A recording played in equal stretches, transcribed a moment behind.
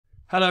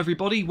Hello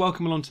everybody,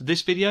 welcome along to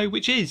this video,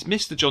 which is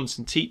Mr.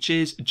 Johnson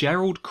Teaches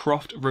Gerald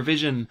Croft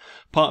Revision,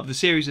 part of the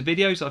series of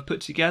videos I've put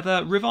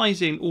together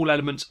revising all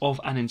elements of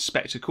an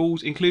Inspector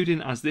Calls,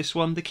 including, as this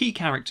one, the key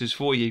characters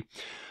for you.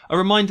 A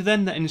reminder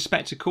then that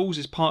Inspector Calls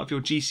is part of your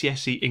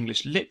GCSE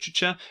English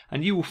Literature,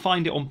 and you will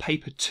find it on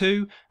paper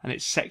 2 and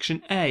it's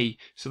section A,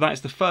 so that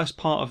is the first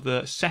part of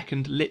the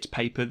second lit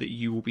paper that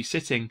you will be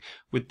sitting,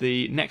 with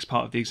the next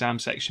part of the exam,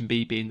 section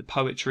B, being the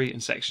poetry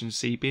and section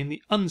C being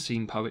the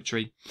unseen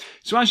poetry.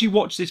 So as you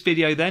watch this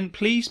video then,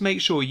 please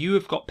make sure you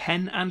have got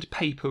pen and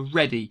paper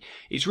ready.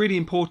 It's really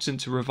important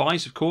to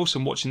revise, of course,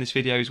 and watching this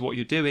video is what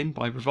you're doing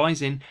by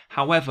revising.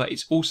 However,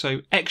 it's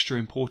also extra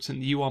important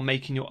that you are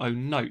making your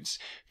own notes.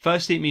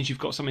 Firstly, it means you've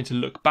got something to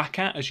look back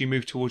at as you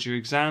move towards your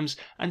exams,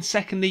 and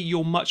secondly,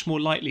 you're much more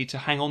likely to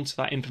hang on to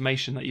that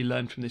information that you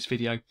learned from this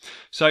video.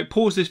 So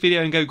pause this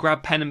video and go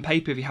grab pen and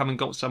paper if you haven't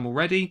got some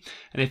already,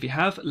 and if you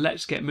have,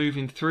 let's get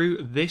moving through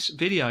this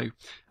video.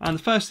 And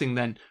the first thing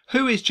then,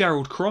 who is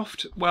Gerald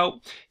Croft?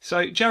 Well,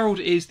 so Gerald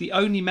is the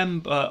only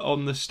member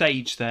on the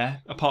stage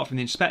there, apart from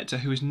the inspector,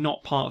 who is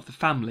not part of the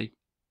family.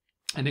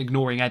 And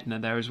ignoring Edna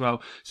there as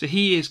well. So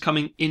he is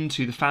coming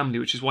into the family,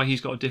 which is why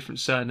he's got a different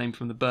surname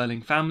from the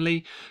Burling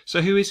family.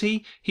 So who is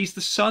he? He's the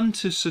son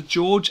to Sir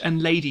George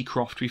and Lady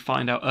Croft, we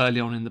find out early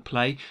on in the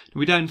play.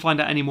 We don't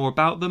find out any more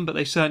about them, but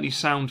they certainly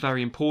sound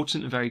very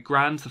important and very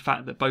grand, the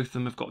fact that both of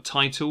them have got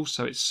titles,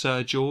 so it's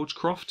Sir George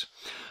Croft.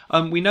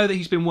 We know that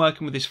he's been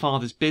working with his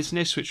father's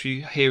business, which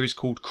we hear is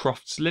called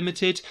Crofts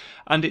Limited,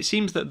 and it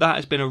seems that that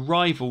has been a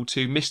rival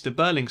to Mr.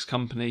 Burling's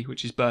company,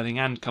 which is Burling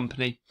and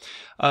Company.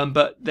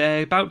 But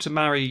they're about to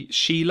marry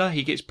Sheila.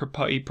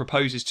 He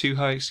proposes to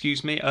her,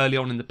 early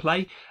on in the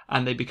play,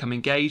 and they become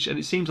engaged, and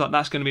it seems like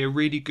that's going to be a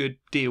really good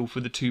deal for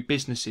the two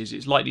businesses.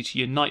 It's likely to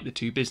unite the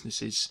two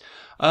businesses.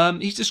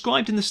 He's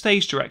described in the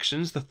stage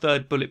directions, the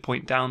third bullet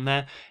point down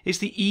there, is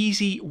the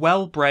easy,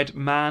 well-bred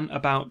man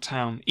about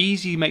town.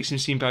 Easy makes him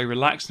seem very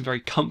relaxed and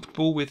very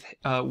comfortable with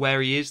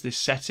where he is, this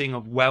setting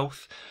of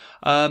wealth.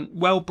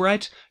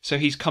 Well-bred, so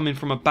he's coming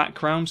from a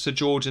background, Sir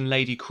George and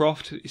Lady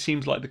Croft. It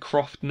seems like the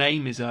Croft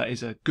name is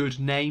a good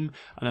name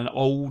and an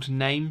old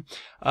name.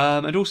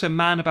 And also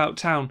man about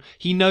town.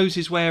 He knows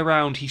his way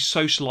around, he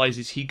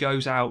socialises, he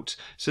goes out.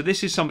 So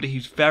this is somebody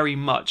who's very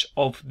much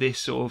of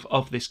this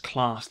of this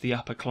class, the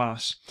upper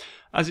class.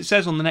 As it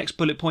says on the next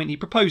bullet point, he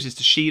proposes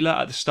to Sheila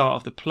at the start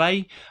of the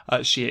play.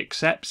 She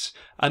accepts.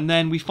 And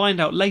then we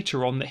find out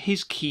later on that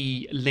his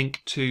key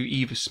link to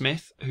Eva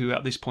Smith, who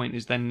at this point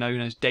is then known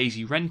as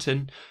Daisy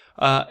Renton,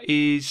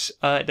 is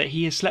that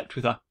he has slept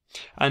with her.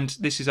 And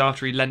this is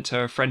after he lent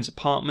her a friend's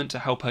apartment to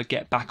help her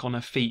get back on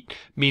her feet,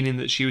 meaning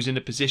that she was in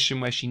a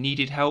position where she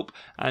needed help,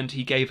 and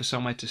he gave her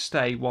somewhere to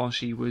stay while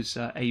she was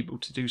able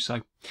to do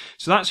so.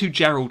 So that's who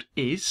Gerald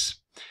is.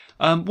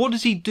 What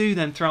does he do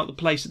then throughout the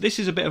play? So this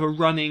is a bit of a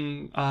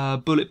running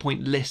bullet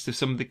point list of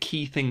some of the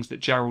key things that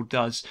Gerald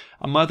does.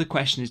 And my other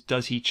question is,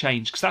 does he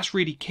change? Because that's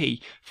really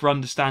key for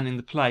understanding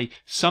the play.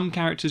 Some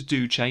characters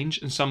do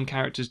change and some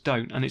characters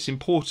don't. And it's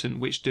important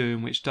which do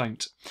and which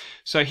don't.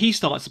 So he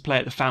starts the play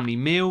at the family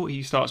meal.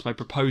 He starts by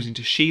proposing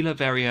to Sheila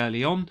very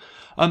early on.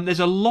 There's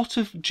a lot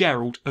of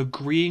Gerald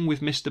agreeing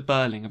with Mr.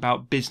 Burling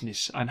about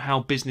business and how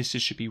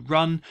businesses should be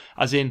run,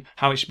 as in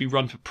how it should be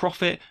run for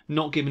profit,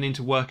 not giving in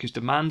to workers'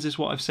 demands is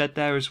what I've said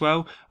there as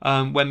well.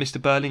 When Mr.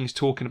 Burling is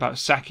talking about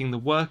sacking the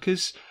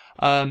workers,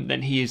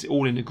 then he is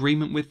all in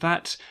agreement with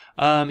that.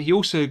 He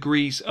also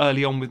agrees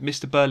early on with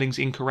Mr. Burling's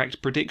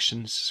incorrect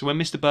predictions. So when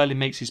Mr. Burling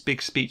makes his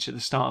big speech at the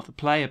start of the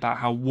play about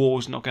how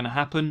war's not going to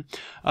happen,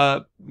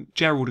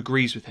 Gerald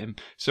agrees with him.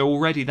 So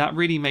already that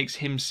really makes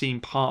him seem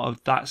part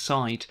of that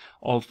side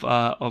of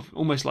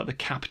almost like the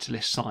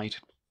capitalist side.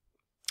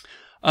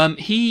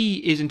 He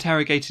is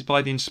interrogated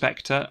by the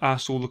inspector,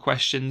 asks all the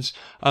questions.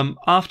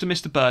 After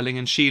Mr. Burling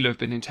and Sheila have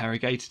been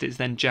interrogated, it's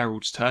then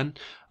Gerald's turn.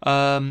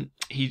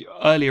 He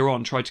earlier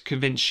on tried to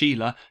convince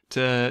Sheila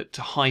to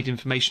hide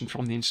information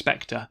from the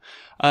inspector.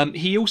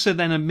 He also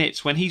then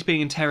admits, when he's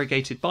being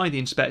interrogated by the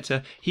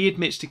inspector, he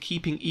admits to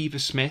keeping Eva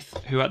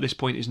Smith, who at this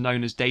point is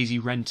known as Daisy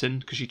Renton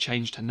because she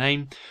changed her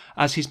name,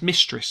 as his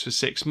mistress for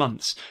 6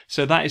 months.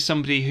 So that is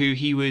somebody who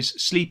he was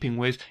sleeping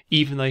with,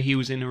 even though he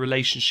was in a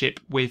relationship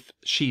with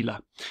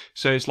Sheila.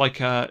 So it's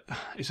like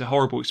it's a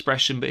horrible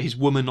expression, but his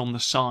woman on the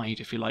side,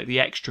 if you like,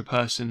 the extra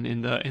person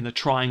in the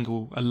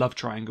triangle, a love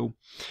triangle.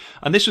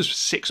 And this was for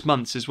 6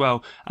 months as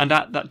well. And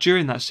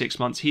during that 6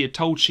 months, he had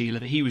told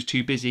Sheila that he was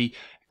too busy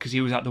because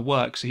he was at the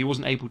work, so he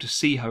wasn't able to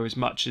see her as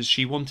much as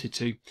she wanted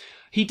to.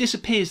 He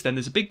disappears then.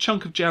 There's a big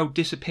chunk of Gerald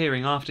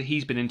disappearing after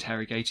he's been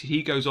interrogated.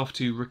 He goes off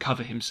to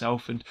recover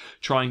himself and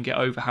try and get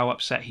over how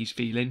upset he's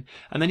feeling.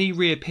 And then he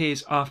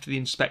reappears after the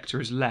inspector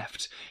has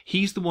left.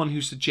 He's the one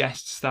who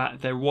suggests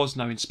that there was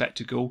no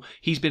Inspector Gould.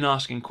 He's been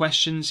asking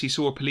questions. He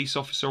saw a police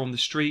officer on the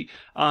street,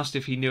 asked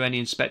if he knew any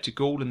Inspector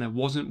Gould, and there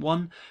wasn't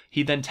one.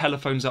 He then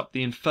telephones up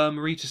the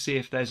infirmary to see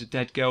if there's a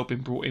dead girl been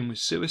brought in with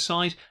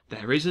suicide.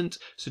 There isn't.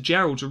 So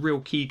Gerald's a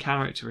real key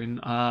character in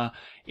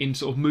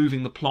sort of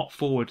moving the plot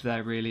forward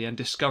there, really, and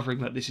discovering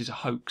that this is a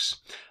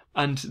hoax.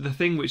 And the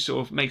thing which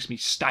sort of makes me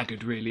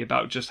staggered really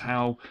about just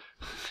how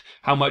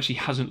much he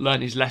hasn't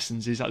learned his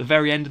lessons is at the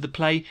very end of the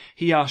play,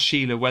 he asks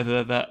Sheila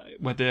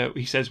whether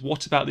he says,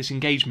 "What about this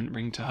engagement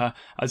ring?" to her,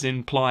 as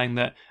implying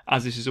that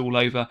as this is all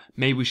over,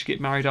 maybe we should get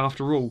married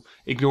after all,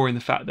 ignoring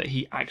the fact that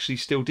he actually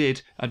still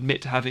did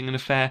admit to having an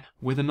affair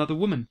with another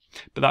woman.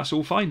 But that's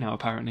all fine now,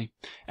 apparently.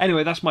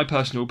 Anyway, that's my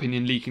personal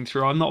opinion leaking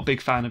through. I'm not a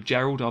big fan of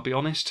Gerald, I'll be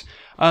honest.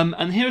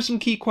 And here are some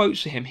key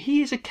quotes for him.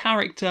 He is a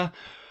character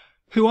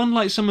who,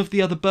 unlike some of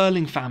the other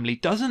Burling family,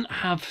 doesn't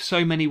have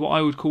so many what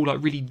I would call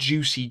like really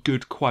juicy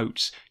good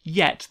quotes.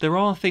 Yet there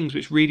are things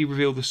which really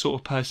reveal the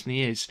sort of person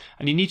he is,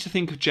 and you need to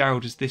think of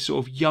Gerald as this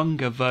sort of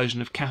younger version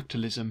of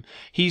capitalism.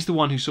 He's the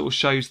one who sort of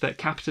shows that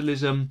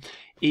capitalism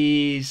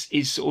is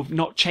sort of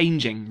not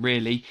changing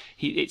really.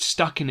 It's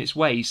stuck in its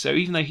ways. So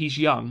even though he's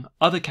young,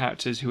 other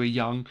characters who are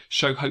young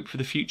show hope for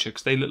the future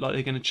because they look like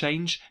they're going to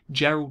change.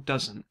 Gerald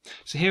doesn't.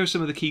 So here are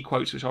some of the key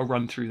quotes which I'll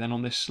run through then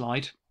on this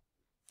slide.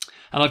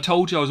 And I've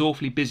told you I was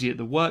awfully busy at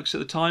the works at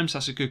the time, so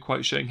that's a good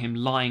quote showing him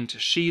lying to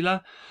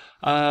Sheila.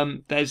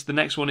 There's the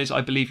next one is,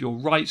 "I believe you're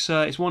right,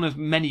 sir." It's one of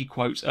many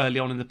quotes early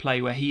on in the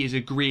play where he is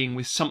agreeing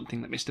with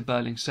something that Mr.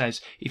 Burling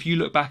says. If you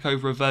look back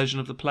over a version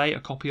of the play, a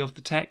copy of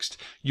the text,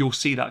 you'll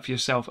see that for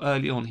yourself.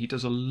 Early on, he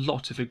does a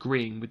lot of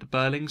agreeing with the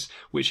Burlings,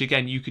 which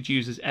again you could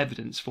use as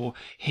evidence for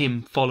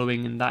him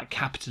following in that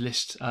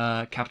capitalist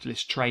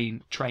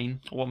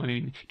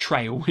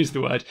trail is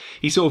the word.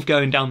 He's sort of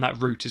going down that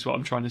route, is what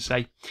I'm trying to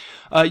say.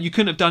 "You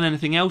couldn't have done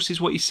anything else,"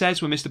 is what he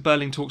says when Mr.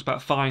 Burling talks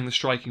about firing the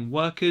striking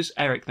workers.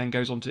 Eric then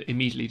goes on to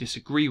immediately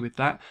disagree with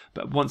that,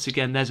 but once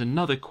again there's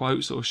another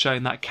quote sort of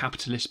showing that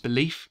capitalist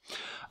belief.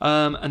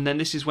 And then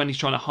this is when he's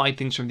trying to hide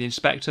things from the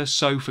inspector,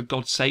 "So for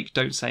God's sake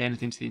don't say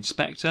anything to the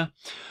inspector."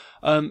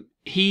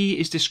 He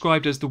is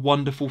described as the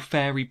wonderful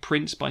fairy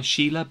prince by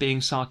Sheila,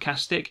 being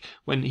sarcastic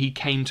when he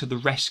came to the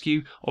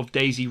rescue of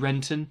Daisy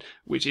Renton,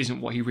 which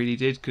isn't what he really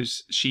did,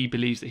 because she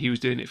believes that he was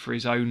doing it for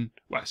his own,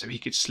 well, so he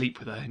could sleep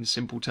with her in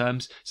simple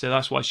terms. So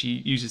that's why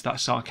she uses that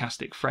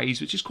sarcastic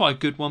phrase, which is quite a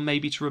good one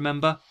maybe to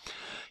remember.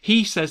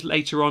 He says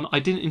later on, "I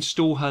didn't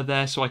install her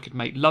there so I could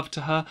make love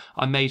to her.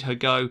 I made her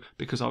go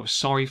because I was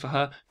sorry for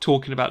her,"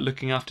 talking about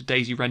looking after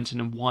Daisy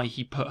Renton and why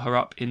he put her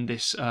up in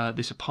this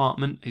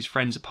apartment, his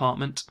friend's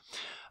apartment.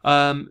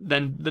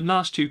 Then the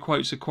last two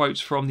quotes are quotes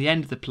from the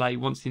end of the play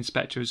once the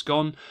inspector has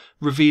gone,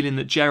 revealing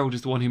that Gerald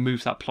is the one who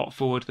moves that plot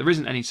forward. There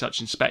isn't any such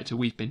inspector.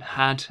 We've been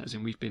had, as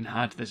in we've been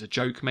had. There's a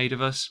joke made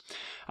of us.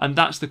 And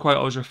that's the quote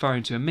I was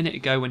referring to a minute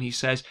ago when he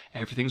says,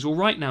 "Everything's all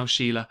right now,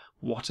 Sheila.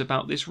 What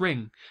about this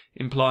ring?"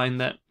 Implying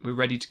that we're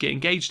ready to get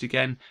engaged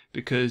again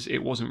because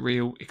it wasn't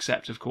real,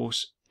 except of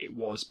course it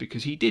was,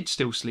 because he did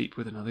still sleep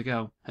with another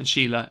girl. And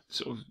Sheila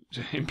sort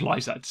of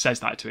implies that,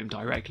 says that to him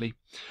directly.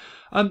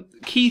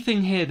 Key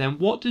thing here then,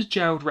 what does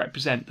Gerald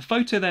represent? The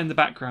photo there in the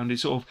background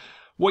is sort of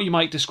what you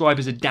might describe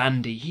as a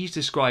dandy. He's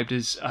described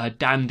as a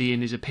dandy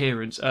in his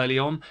appearance early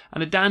on,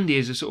 and a dandy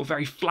is a sort of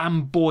very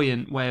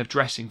flamboyant way of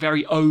dressing,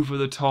 very over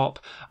the top,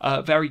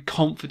 very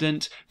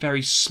confident,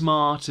 very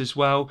smart as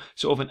well,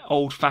 sort of an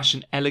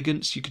old-fashioned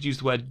elegance. You could use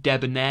the word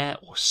debonair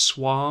or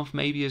suave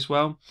maybe as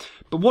well.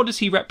 But what does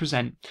he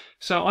represent?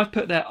 So I've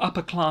put there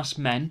upper class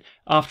men.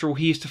 After all,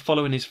 he is to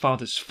follow in his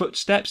father's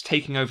footsteps,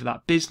 taking over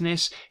that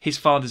business. His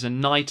father's a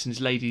knight and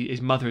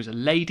his mother is a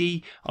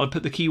lady. I'll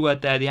put the key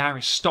word there, the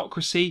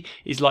aristocracy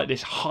is like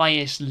this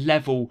highest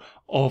level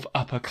of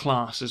upper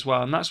class as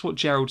well, and that's what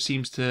Gerald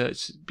seems to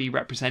be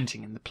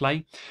representing in the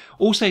play.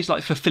 Also, he's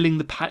like fulfilling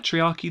the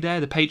patriarchy there,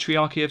 the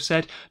patriarchy I've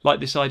said, like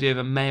this idea of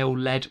a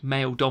male-led,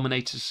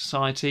 male-dominated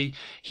society.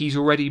 He's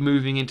already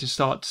moving in to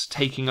start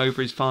taking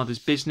over his father's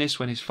business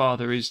when his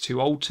father is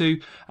too old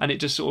to, and it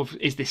just sort of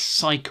is this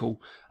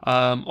cycle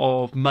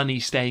of money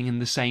staying in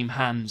the same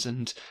hands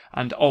and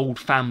old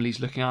families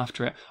looking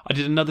after it. I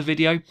did another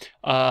video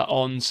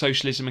on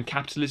socialism and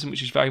capitalism,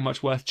 which is very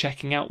much worth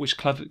checking out, which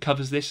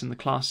covers this and the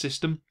class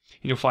system.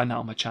 And you'll find that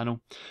on my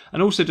channel.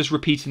 And also just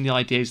repeating the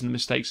ideas and the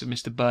mistakes of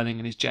Mr. Burling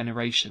and his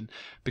generation,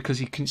 because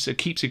he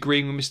keeps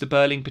agreeing with Mr.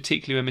 Burling,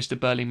 particularly when Mr.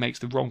 Burling makes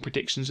the wrong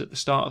predictions at the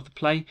start of the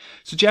play.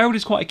 So Gerald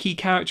is quite a key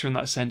character in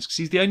that sense, because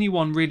he's the only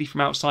one really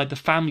from outside the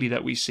family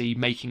that we see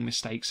making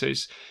mistakes. So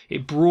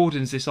it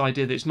broadens this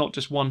idea that it's not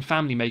just one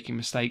family making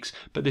mistakes,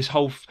 but this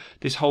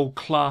whole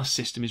class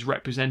system is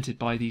represented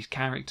by these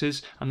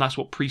characters, and that's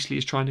what Priestley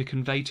is trying to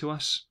convey to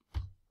us.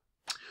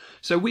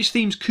 So which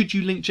themes could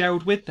you link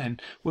Gerald with then?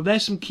 Well,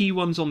 there's some key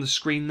ones on the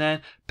screen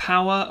there.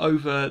 Power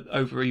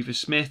over Eva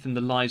Smith and the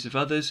lives of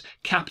others.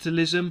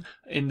 Capitalism,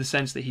 in the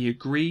sense that he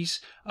agrees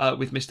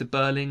with Mr.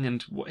 Burling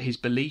and his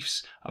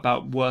beliefs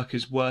about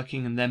workers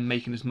working and them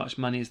making as much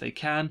money as they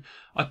can.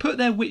 I put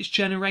there which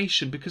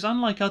generation because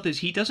unlike others,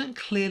 he doesn't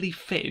clearly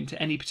fit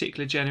into any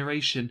particular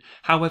generation.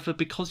 However,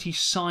 because he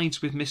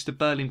sides with Mr.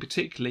 Burling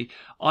particularly,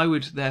 I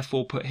would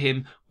therefore put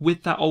him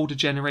with that older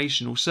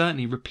generation, or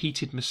certainly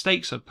repeated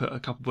mistakes. I've put a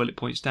couple bullet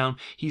points down.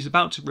 He's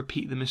about to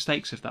repeat the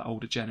mistakes of that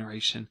older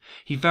generation.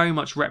 He very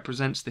much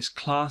represents this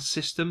class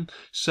system,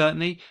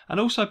 certainly.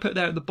 And also I put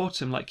there at the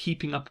bottom, like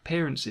keeping up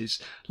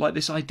appearances, like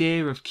this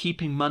idea of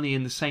keeping money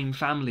in the same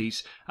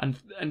families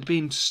and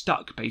being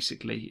stuck,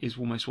 basically, is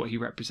almost what he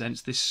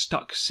represents, this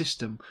stuck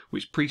system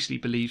which Priestley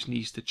believes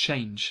needs to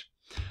change.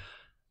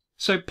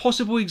 So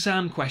possible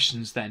exam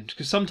questions then,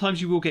 because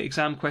sometimes you will get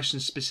exam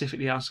questions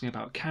specifically asking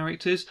about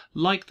characters,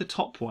 like the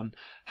top one.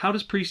 How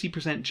does Priestley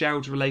present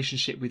Gerald's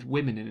relationship with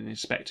women in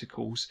Inspector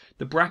Calls?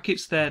 The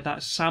brackets there,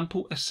 that's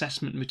sample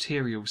assessment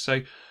material.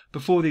 So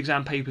before the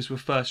exam papers were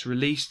first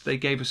released, they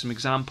gave us some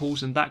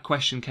examples, and that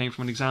question came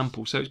from an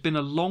example. So it's been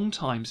a long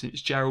time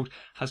since Gerald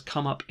has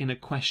come up in a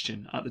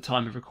question at the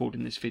time of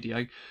recording this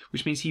video,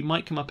 which means he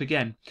might come up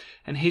again.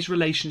 And his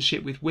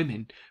relationship with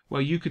women,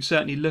 well, you could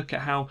certainly look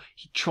at how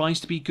he tries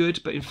to be good,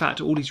 but in fact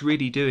all he's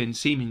really doing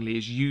seemingly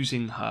is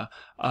using her,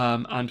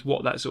 and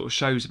what that sort of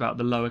shows about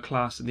the lower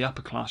class and the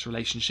upper class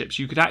relationships.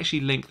 You could actually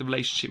link the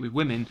relationship with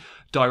women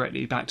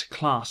directly back to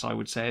class, I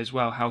would say, as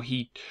well, how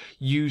he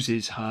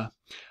uses her.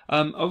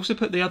 I also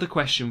put the other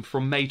question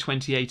from May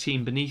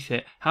 2018 beneath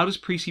it. How does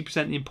Priestley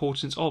present the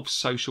importance of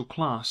social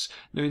class?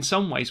 Now, in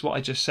some ways, what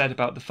I just said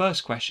about the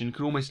first question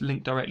could almost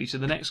link directly to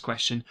the next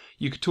question.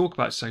 You could talk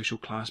about social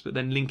class, but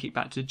then link it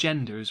back to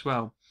gender as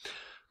well.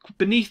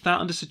 Beneath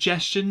that, under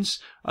suggestions,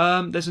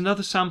 there's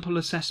another sample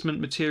assessment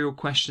material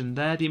question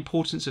there, the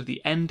importance of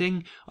the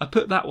ending. I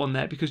put that one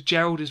there because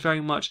Gerald is very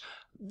much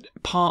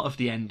part of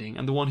the ending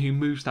and the one who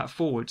moves that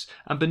forwards.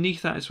 And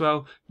beneath that as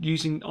well,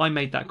 I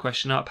made that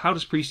question up. How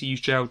does Priestley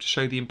use Gerald to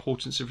show the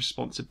importance of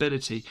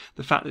responsibility?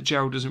 The fact that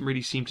Gerald doesn't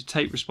really seem to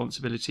take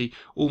responsibility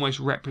almost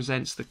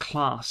represents the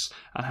class,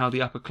 and how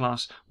the upper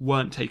class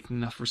weren't taking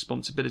enough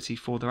responsibility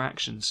for their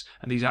actions,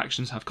 and these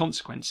actions have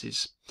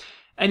consequences.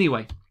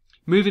 Anyway,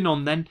 moving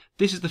on then,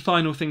 this is the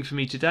final thing for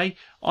me today.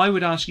 I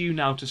would ask you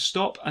now to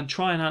stop and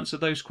try and answer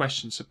those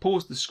questions. So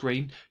pause the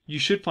screen. You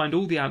should find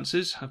all the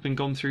answers have been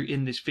gone through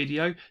in this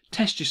video.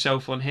 Test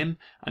yourself on him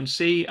and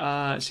see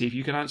if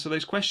you can answer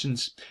those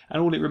questions.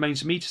 And all it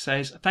remains for me to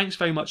say is thanks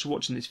very much for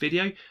watching this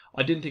video.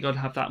 I didn't think I'd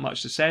have that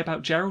much to say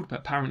about Gerald, but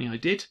apparently I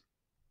did.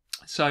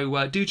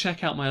 So do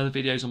check out my other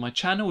videos on my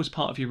channel as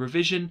part of your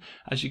revision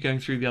as you're going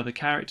through the other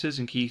characters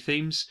and key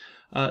themes.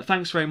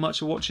 Thanks very much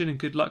for watching, and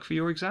good luck for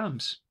your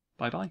exams.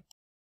 Bye bye.